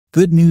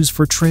Good news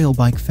for trail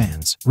bike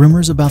fans.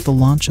 Rumors about the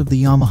launch of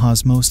the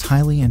Yamaha's most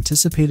highly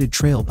anticipated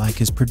trail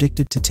bike is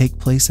predicted to take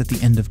place at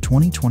the end of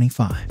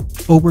 2025.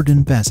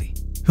 Oberdon Bezzi,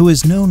 who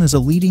is known as a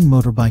leading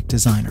motorbike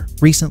designer,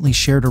 recently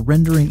shared a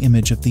rendering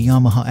image of the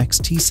Yamaha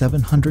XT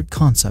 700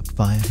 concept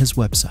via his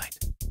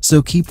website.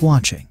 So keep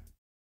watching.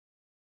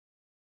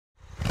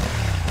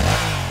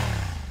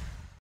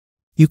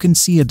 You can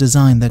see a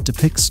design that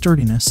depicts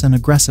sturdiness and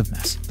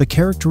aggressiveness, the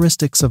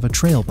characteristics of a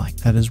trail bike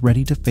that is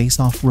ready to face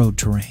off-road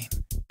terrain.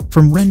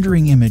 From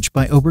rendering image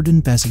by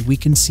Oberdon Bezzi, we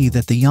can see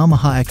that the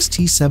Yamaha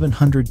XT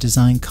 700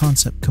 design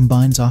concept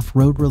combines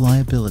off-road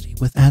reliability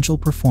with agile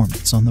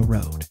performance on the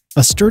road.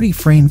 A sturdy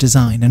frame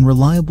design and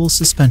reliable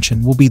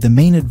suspension will be the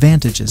main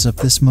advantages of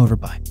this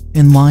motorbike,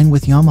 in line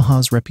with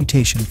Yamaha's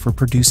reputation for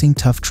producing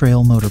tough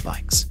trail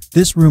motorbikes.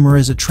 This rumor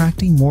is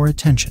attracting more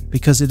attention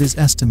because it is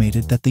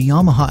estimated that the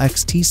Yamaha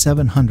XT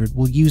 700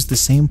 will use the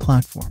same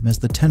platform as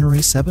the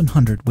Tenere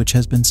 700, which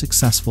has been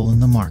successful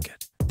in the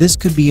market. This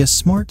could be a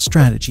smart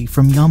strategy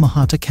from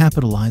Yamaha to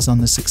capitalize on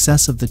the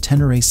success of the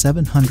Tenere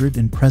 700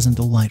 and present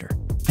a lighter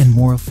and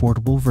more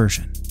affordable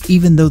version.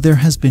 Even though there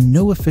has been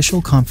no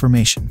official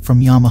confirmation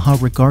from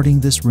Yamaha regarding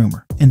this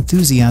rumor,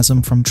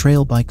 enthusiasm from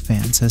trail bike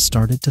fans has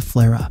started to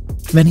flare up.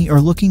 Many are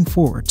looking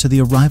forward to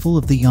the arrival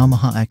of the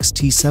Yamaha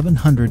XT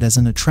 700 as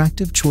an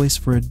attractive choice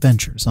for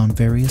adventures on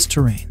various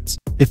terrains.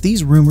 If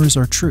these rumors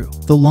are true,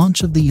 the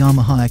launch of the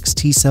Yamaha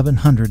XT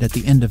 700 at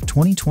the end of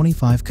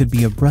 2025 could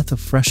be a breath of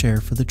fresh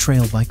air for the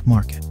trail bike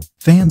market.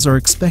 Fans are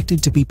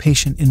expected to be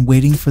patient in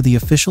waiting for the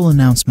official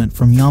announcement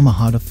from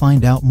Yamaha to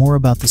find out more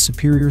about the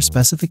superior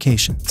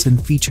specifications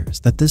and features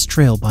that this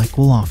trail bike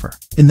will offer.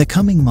 In the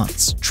coming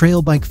months,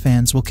 trail bike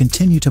fans will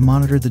continue to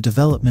monitor the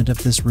development of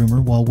this rumor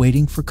while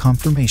waiting for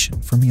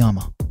confirmation from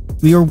Yamaha.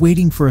 We are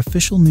waiting for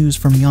official news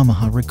from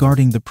Yamaha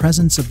regarding the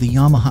presence of the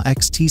Yamaha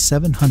XT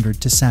 700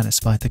 to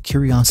satisfy the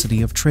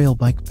curiosity of trail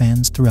bike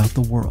fans throughout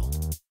the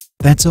world.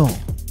 That's all.